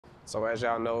So as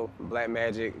y'all know,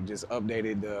 Blackmagic just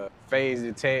updated the phase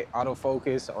detect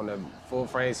autofocus on the full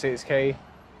frame 6K,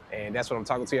 and that's what I'm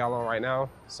talking to y'all on right now.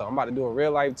 So I'm about to do a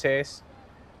real life test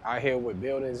out here with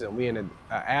buildings, and we in an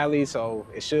alley, so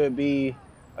it should be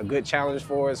a good challenge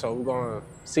for us. So we're gonna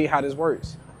see how this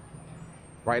works.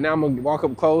 Right now I'm gonna walk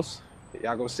up close.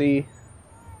 Y'all gonna see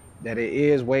that it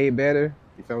is way better.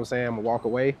 You feel what I'm saying? I'm gonna walk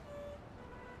away.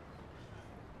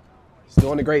 It's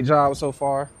doing a great job so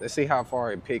far. Let's see how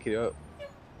far it pick it up.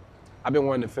 I've been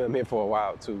wanting to film here for a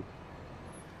while too.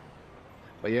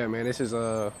 But yeah, man, this is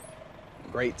a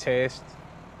great test.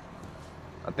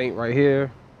 I think right here,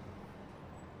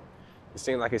 it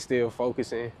seems like it's still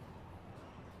focusing.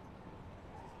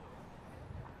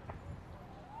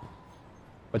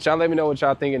 But y'all let me know what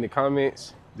y'all think in the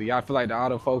comments. Do y'all feel like the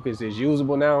autofocus is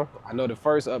usable now? I know the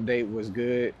first update was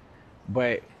good,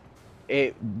 but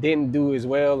it didn't do as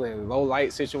well in low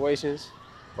light situations.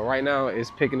 But right now it's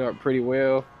picking up pretty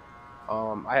well.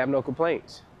 I have no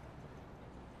complaints.